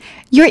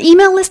Your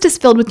email list is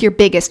filled with your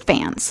biggest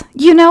fans.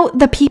 You know,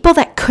 the people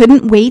that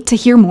couldn't wait to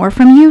hear more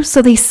from you,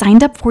 so they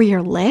signed up for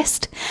your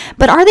list.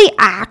 But are they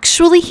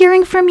actually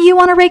hearing from you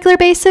on a regular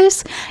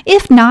basis?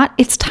 If not,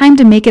 it's time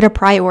to make it a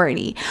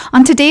priority.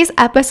 On today's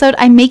episode,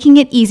 I'm making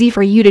it easy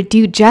for you to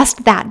do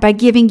just that by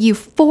giving you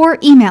 4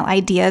 email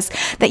ideas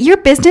that your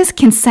business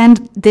can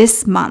send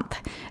this month.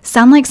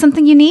 Sound like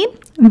something you need?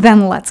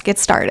 Then let's get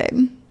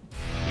started.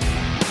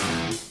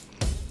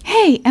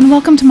 Hey, and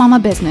welcome to Mama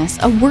Business,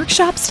 a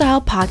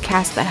workshop-style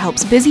podcast that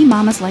helps busy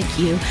mamas like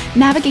you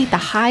navigate the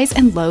highs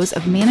and lows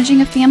of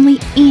managing a family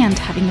and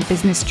having a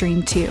business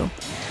dream too.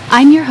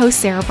 I'm your host,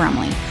 Sarah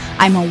Brumley.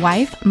 I'm a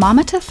wife,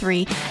 mama to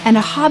 3, and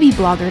a hobby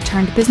blogger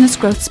turned business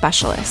growth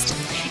specialist.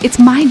 It's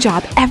my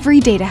job every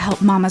day to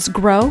help mamas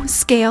grow,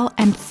 scale,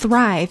 and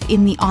thrive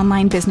in the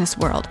online business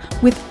world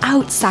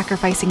without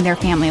sacrificing their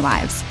family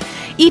lives.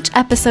 Each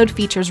episode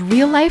features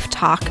real-life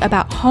talk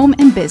about home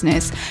and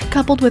business,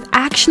 coupled with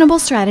actionable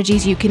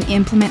strategies you can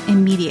implement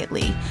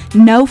immediately.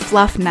 No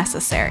fluff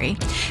necessary.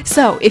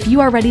 So, if you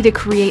are ready to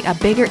create a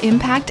bigger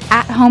impact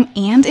at home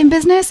and in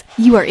business,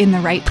 you are in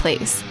the right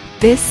place.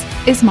 This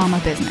is Mama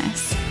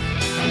Business.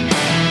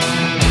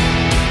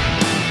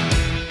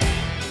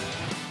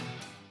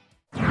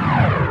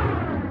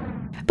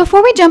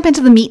 Before we jump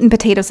into the meat and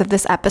potatoes of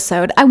this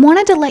episode, I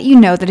wanted to let you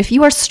know that if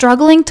you are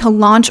struggling to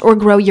launch or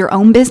grow your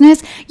own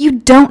business, you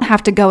don't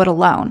have to go it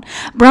alone.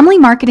 Brumley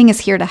Marketing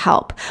is here to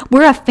help.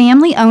 We're a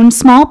family-owned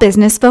small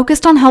business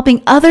focused on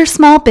helping other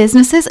small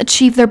businesses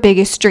achieve their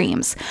biggest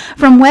dreams.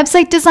 From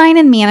website design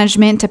and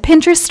management to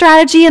Pinterest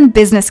strategy and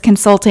business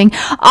consulting,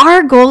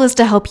 our goal is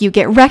to help you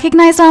get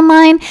recognized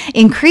online,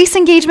 increase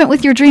engagement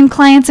with your dream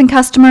clients and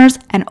customers,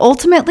 and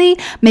ultimately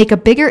make a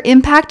bigger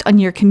impact on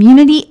your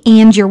community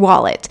and your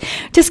wallet.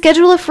 To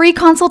schedule a free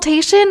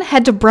consultation,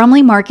 head to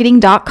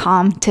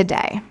brumleymarketing.com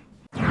today.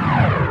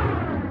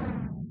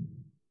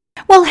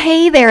 Well,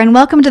 hey there, and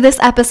welcome to this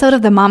episode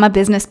of the Mama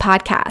Business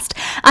Podcast.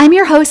 I'm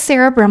your host,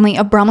 Sarah Brumley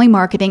of Brumley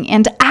Marketing,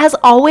 and as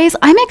always,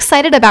 I'm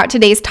excited about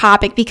today's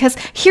topic because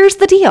here's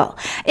the deal.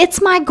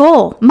 It's my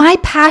goal, my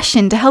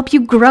passion to help you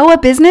grow a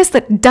business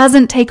that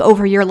doesn't take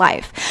over your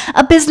life.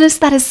 A business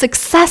that is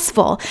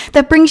successful,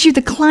 that brings you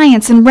the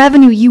clients and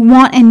revenue you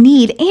want and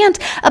need, and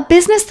a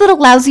business that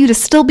allows you to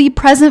still be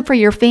present for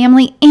your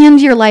family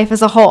and your life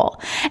as a whole.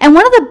 And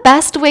one of the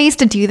best ways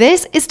to do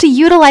this is to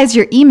utilize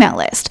your email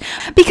list,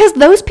 because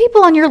those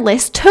people on your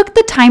list took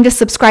the time to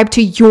subscribe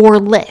to your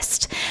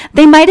list.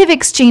 They might have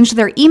exchanged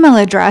their email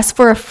address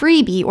for a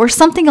freebie or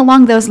something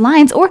along those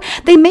lines, or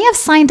they may have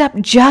signed up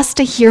just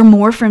to hear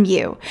more from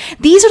you.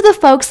 These are the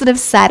folks that have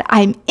said,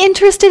 I'm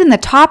interested in the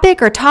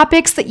topic or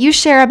topics that you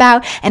share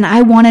about, and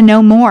I want to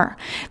know more.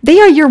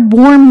 They are your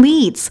warm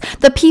leads,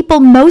 the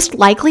people most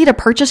likely to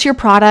purchase your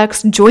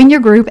products, join your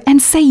group,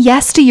 and say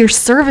yes to your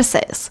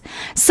services.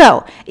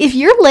 So, if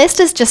your list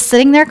is just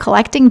sitting there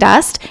collecting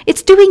dust,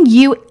 it's doing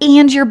you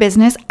and your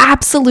business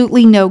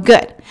absolutely no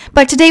good.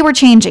 But today we're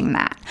changing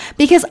that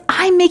because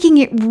I'm making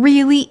it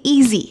really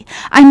easy.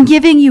 I'm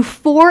giving you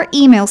 4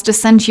 emails to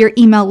send to your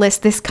email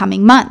list this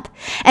coming month.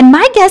 And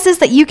my guess is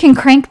that you can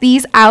crank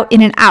these out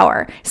in an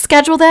hour,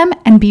 schedule them,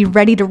 and be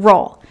ready to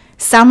roll.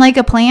 Sound like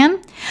a plan?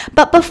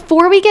 But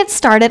before we get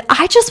started,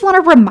 I just want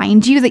to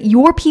remind you that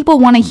your people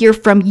want to hear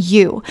from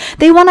you.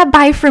 They want to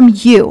buy from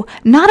you,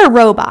 not a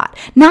robot,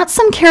 not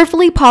some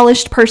carefully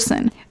polished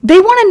person.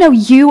 They want to know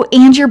you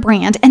and your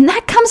brand, and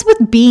that comes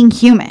with being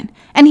human.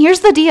 And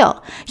here's the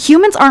deal.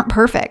 Humans aren't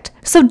perfect,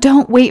 so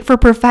don't wait for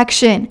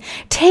perfection.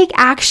 Take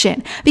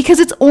action, because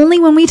it's only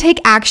when we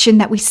take action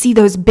that we see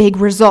those big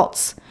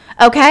results.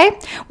 Okay?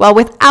 Well,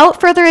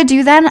 without further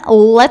ado then,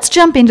 let's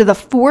jump into the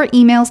 4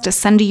 emails to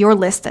send to your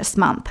list this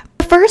month.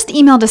 The first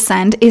email to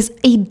send is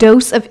a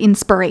dose of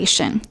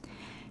inspiration.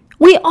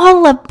 We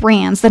all love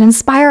brands that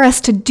inspire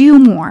us to do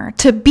more,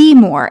 to be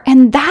more,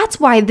 and that's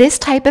why this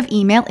type of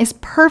email is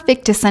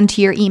perfect to send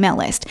to your email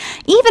list,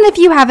 even if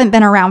you haven't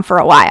been around for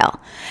a while.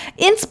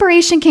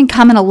 Inspiration can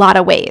come in a lot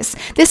of ways.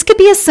 This could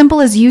be as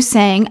simple as you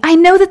saying, I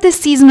know that this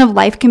season of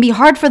life can be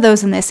hard for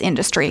those in this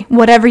industry,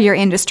 whatever your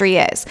industry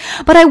is,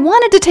 but I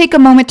wanted to take a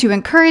moment to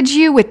encourage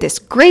you with this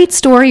great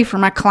story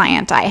from a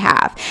client I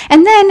have.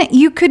 And then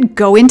you could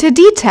go into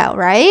detail,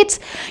 right?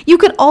 You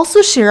could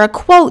also share a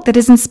quote that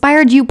has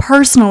inspired you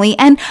personally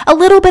and a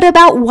little bit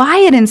about why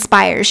it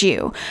inspires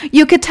you.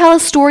 You could tell a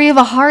story of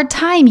a hard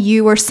time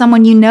you or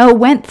someone you know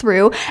went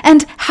through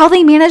and how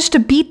they managed to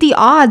beat the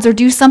odds or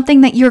do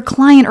something that your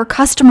client or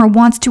customer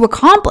wants to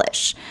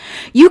accomplish.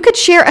 You could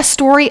share a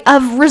story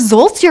of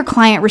results your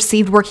client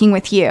received working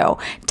with you.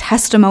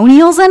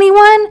 Testimonials,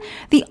 anyone?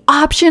 The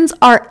options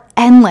are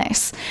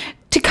endless.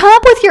 To come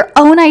up with your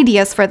own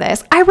ideas for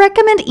this, I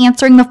recommend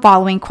answering the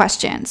following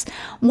questions.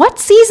 What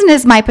season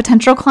is my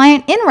potential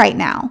client in right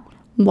now?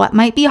 What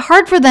might be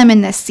hard for them in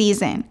this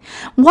season?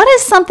 What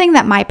is something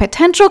that my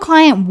potential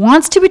client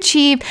wants to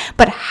achieve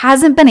but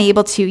hasn't been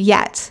able to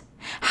yet?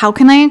 How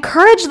can I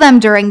encourage them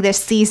during this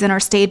season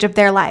or stage of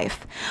their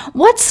life?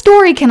 What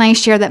story can I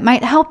share that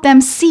might help them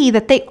see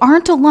that they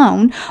aren't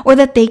alone or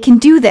that they can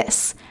do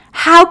this?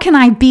 How can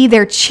I be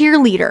their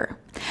cheerleader?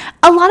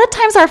 A lot of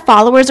times our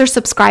followers or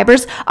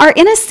subscribers are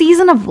in a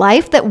season of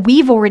life that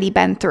we've already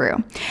been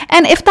through.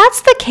 And if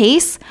that's the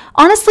case,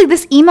 honestly,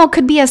 this email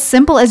could be as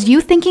simple as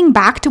you thinking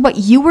back to what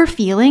you were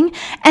feeling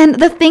and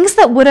the things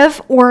that would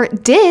have or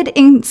did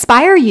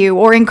inspire you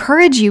or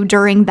encourage you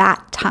during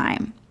that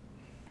time.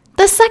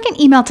 The second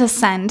email to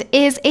send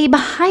is a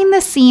behind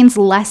the scenes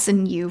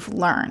lesson you've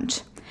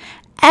learned.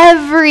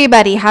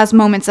 Everybody has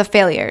moments of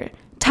failure.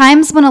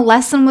 Times when a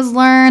lesson was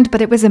learned,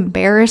 but it was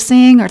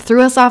embarrassing or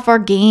threw us off our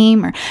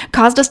game or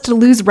caused us to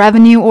lose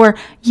revenue, or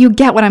you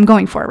get what I'm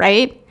going for,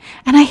 right?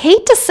 And I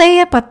hate to say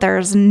it, but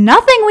there's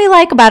nothing we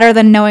like better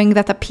than knowing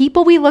that the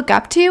people we look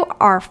up to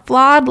are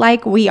flawed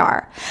like we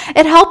are.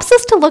 It helps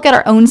us to look at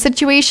our own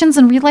situations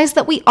and realize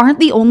that we aren't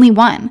the only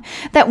one.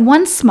 That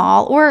one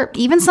small or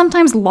even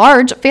sometimes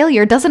large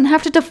failure doesn't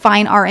have to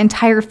define our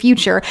entire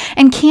future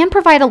and can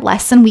provide a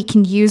lesson we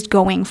can use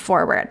going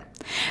forward.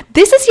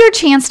 This is your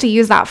chance to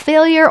use that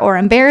failure or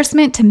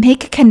embarrassment to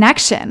make a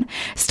connection.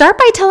 Start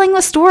by telling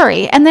the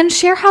story and then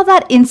share how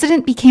that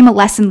incident became a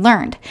lesson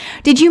learned.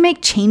 Did you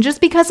make changes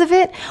because of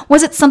it?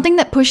 Was it something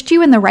that pushed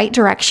you in the right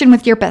direction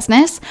with your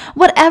business?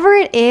 Whatever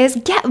it is,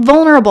 get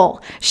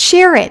vulnerable,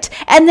 share it,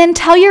 and then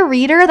tell your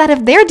reader that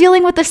if they're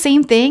dealing with the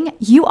same thing,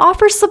 you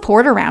offer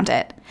support around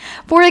it.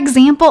 For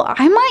example,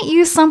 I might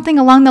use something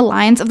along the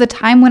lines of the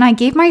time when I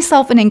gave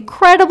myself an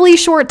incredibly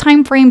short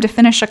time frame to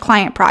finish a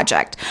client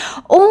project,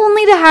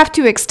 only to have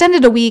to extend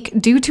it a week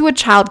due to a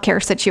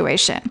childcare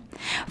situation.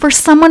 For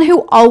someone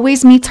who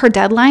always meets her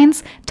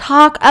deadlines,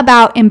 talk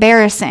about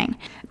embarrassing.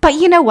 But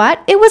you know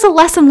what? It was a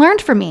lesson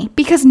learned for me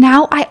because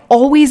now I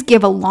always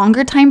give a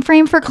longer time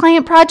frame for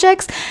client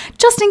projects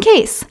just in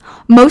case.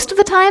 Most of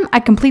the time, I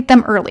complete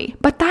them early,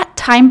 but that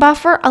time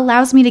buffer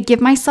allows me to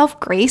give myself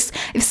grace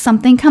if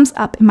something comes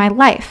up in my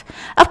life.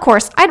 Of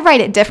course, I'd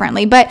write it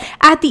differently, but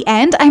at the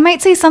end, I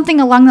might say something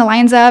along the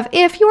lines of,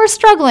 if you are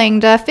struggling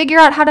to figure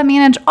out how to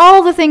manage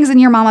all the things in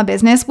your mama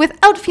business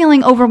without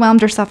feeling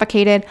overwhelmed or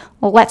suffocated,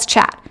 let's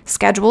chat.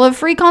 Schedule a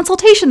free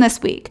consultation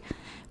this week.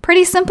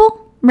 Pretty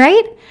simple,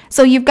 right?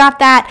 So you've got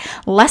that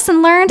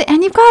lesson learned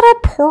and you've got a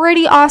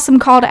pretty awesome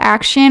call to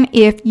action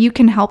if you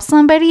can help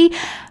somebody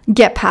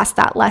get past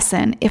that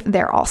lesson if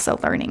they're also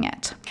learning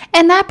it.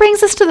 And that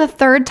brings us to the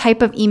third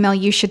type of email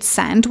you should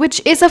send,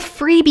 which is a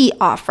freebie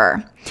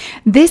offer.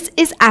 This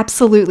is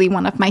absolutely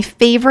one of my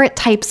favorite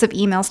types of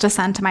emails to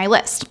send to my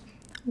list.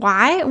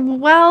 Why?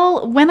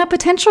 Well, when a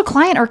potential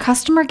client or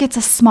customer gets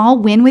a small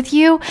win with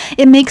you,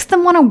 it makes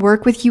them want to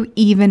work with you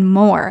even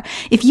more.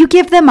 If you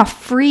give them a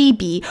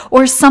freebie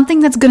or something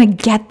that's going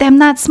to get them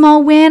that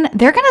small win,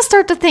 they're going to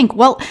start to think,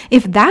 well,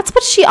 if that's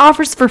what she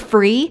offers for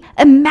free,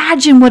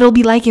 imagine what it'll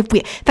be like if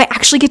I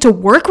actually get to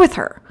work with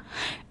her.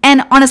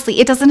 And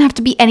honestly, it doesn't have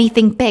to be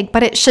anything big,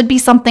 but it should be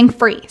something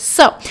free.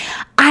 So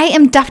I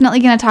am definitely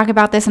going to talk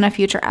about this in a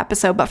future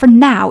episode. But for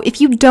now, if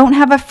you don't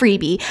have a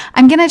freebie,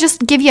 I'm going to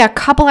just give you a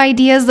couple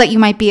ideas that you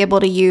might be able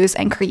to use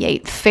and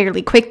create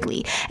fairly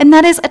quickly. And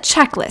that is a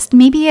checklist.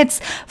 Maybe it's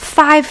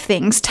 5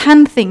 things,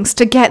 10 things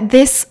to get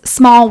this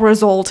small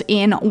result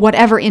in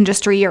whatever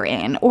industry you're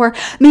in. Or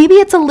maybe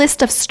it's a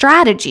list of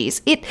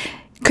strategies. It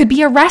could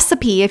be a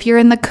recipe if you're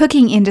in the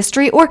cooking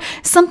industry or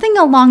something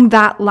along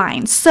that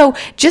line. So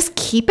just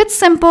keep it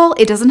simple.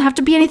 It doesn't have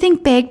to be anything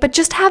big, but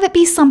just have it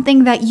be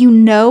something that you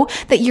know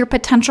that your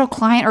potential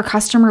client or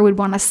customer would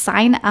want to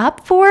sign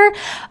up for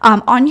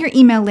on your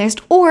email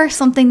list, or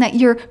something that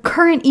your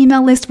current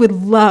email list would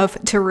love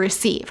to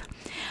receive.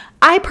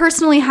 I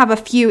personally have a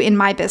few in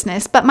my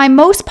business, but my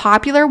most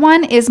popular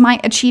one is my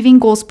Achieving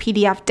Goals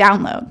PDF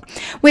download,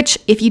 which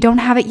if you don't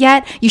have it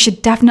yet, you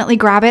should definitely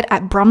grab it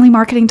at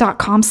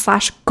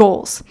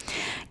brumleymarketing.com/goals.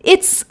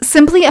 It's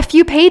simply a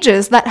few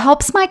pages that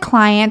helps my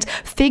client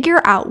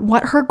figure out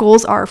what her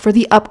goals are for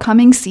the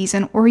upcoming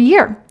season or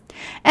year.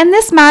 And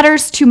this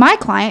matters to my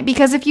client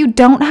because if you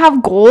don't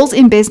have goals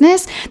in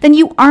business, then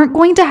you aren't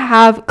going to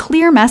have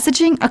clear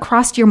messaging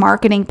across your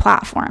marketing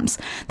platforms.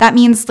 That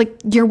means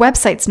your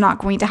website's not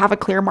going to have a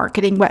clear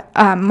marketing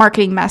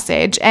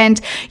message,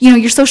 and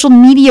your social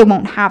media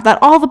won't have that,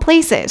 all the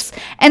places.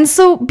 And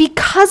so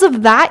because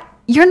of that,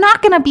 you're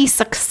not going to be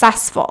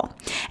successful.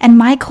 And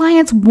my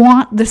clients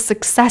want the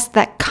success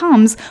that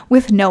comes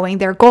with knowing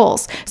their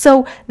goals.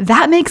 So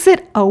that makes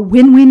it a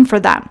win-win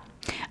for them.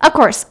 Of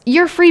course,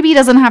 your freebie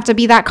doesn't have to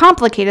be that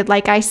complicated,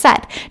 like I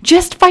said.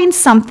 Just find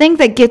something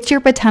that gets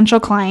your potential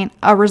client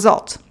a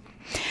result.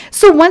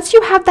 So once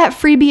you have that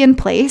freebie in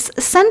place,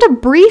 send a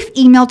brief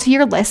email to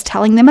your list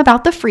telling them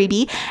about the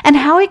freebie and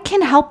how it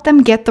can help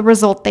them get the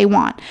result they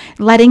want,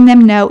 letting them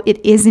know it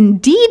is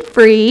indeed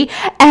free,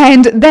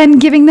 and then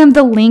giving them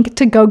the link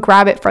to go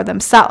grab it for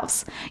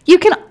themselves. You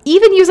can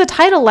even use a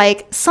title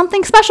like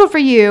 "Something Special for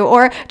You"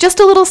 or "Just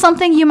a Little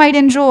Something You Might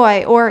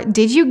Enjoy" or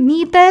 "Did You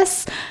Need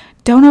This?"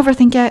 Don't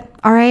overthink it,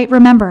 all right?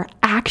 Remember,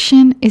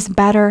 action is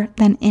better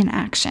than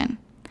inaction.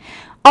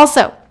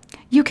 Also,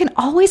 you can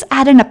always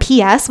add in a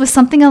PS with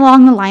something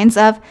along the lines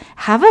of,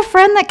 have a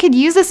friend that could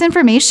use this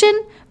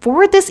information?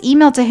 Forward this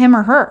email to him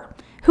or her.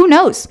 Who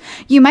knows?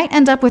 You might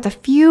end up with a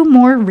few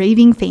more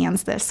raving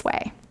fans this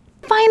way.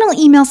 Final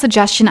email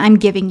suggestion I'm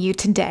giving you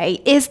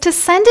today is to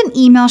send an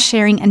email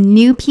sharing a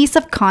new piece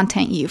of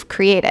content you've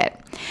created.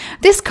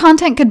 This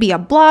content could be a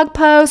blog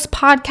post,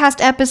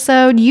 podcast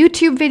episode,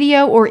 YouTube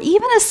video, or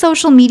even a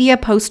social media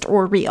post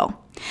or reel.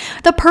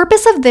 The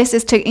purpose of this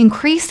is to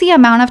increase the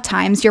amount of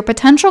times your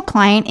potential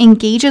client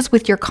engages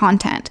with your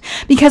content,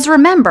 because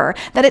remember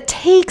that it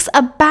takes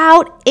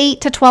about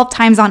 8 to 12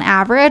 times on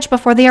average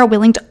before they are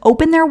willing to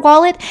open their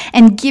wallet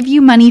and give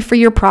you money for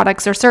your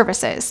products or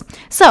services.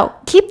 So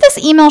keep this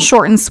email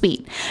short and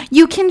sweet.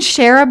 You can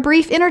share a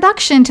brief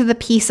introduction to the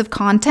piece of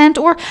content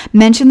or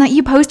mention that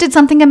you posted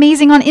something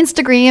amazing on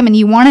Instagram and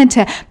you wanted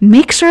to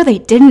make sure they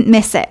didn't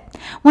miss it.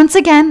 Once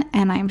again,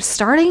 and I'm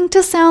starting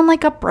to sound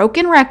like a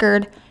broken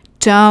record,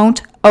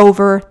 don't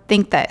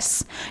overthink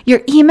this. Your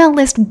email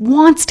list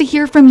wants to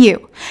hear from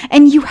you,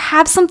 and you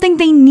have something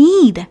they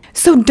need,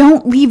 so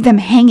don't leave them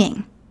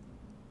hanging.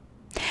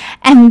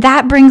 And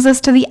that brings us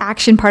to the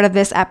action part of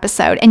this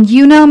episode. And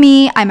you know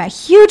me, I'm a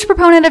huge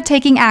proponent of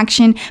taking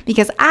action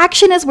because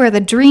action is where the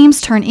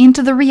dreams turn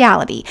into the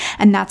reality.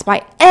 And that's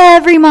why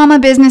every Mama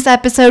Business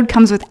episode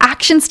comes with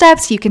action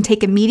steps you can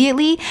take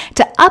immediately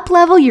to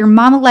up-level your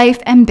mama life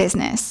and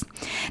business.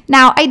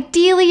 Now,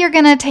 ideally, you're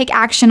going to take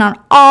action on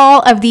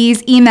all of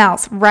these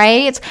emails,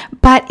 right?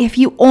 But if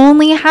you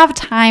only have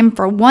time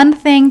for one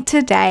thing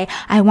today,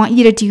 I want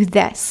you to do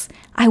this.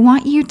 I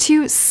want you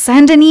to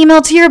send an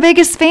email to your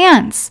biggest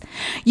fans.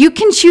 You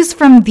can choose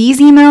from these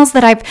emails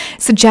that I've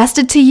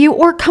suggested to you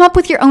or come up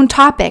with your own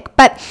topic.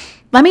 But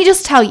let me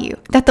just tell you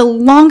that the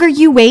longer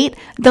you wait,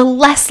 the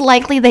less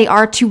likely they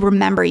are to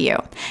remember you.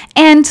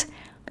 And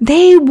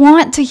they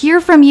want to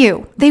hear from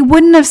you. They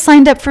wouldn't have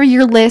signed up for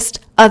your list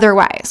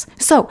otherwise.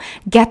 So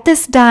get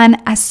this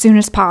done as soon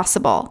as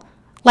possible.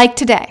 Like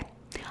today.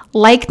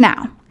 Like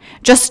now.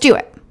 Just do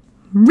it.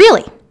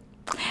 Really.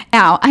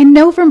 Now, I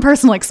know from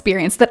personal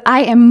experience that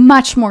I am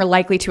much more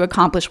likely to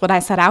accomplish what I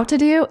set out to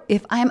do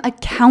if I'm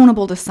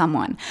accountable to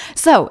someone.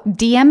 So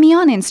DM me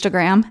on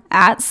Instagram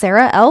at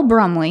Sarah L.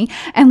 Brumley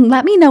and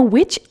let me know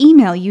which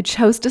email you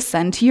chose to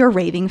send to your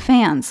raving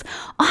fans.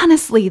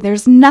 Honestly,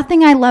 there's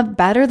nothing I love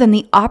better than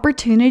the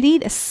opportunity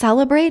to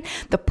celebrate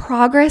the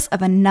progress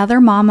of another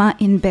mama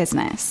in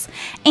business.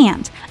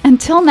 And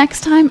until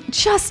next time,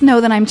 just know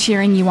that I'm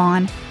cheering you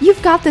on.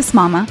 You've got this,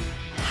 mama.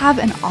 Have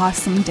an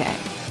awesome day.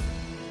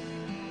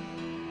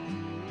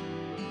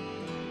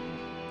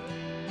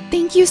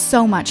 Thank you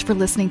so much for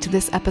listening to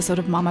this episode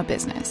of Mama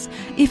Business.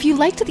 If you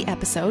liked the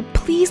episode,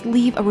 please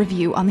leave a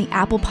review on the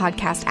Apple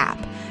Podcast app.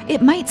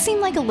 It might seem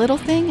like a little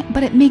thing,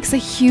 but it makes a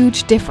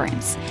huge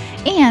difference.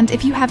 And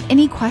if you have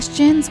any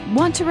questions,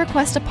 want to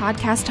request a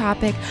podcast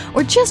topic,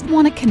 or just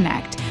want to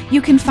connect,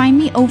 you can find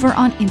me over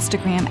on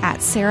Instagram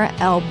at Sarah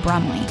L.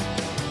 Brumley.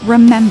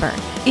 Remember,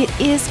 it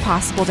is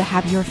possible to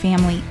have your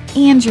family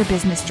and your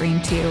business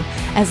dream too,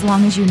 as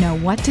long as you know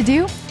what to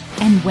do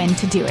and when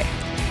to do it.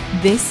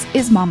 This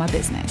is Mama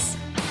Business.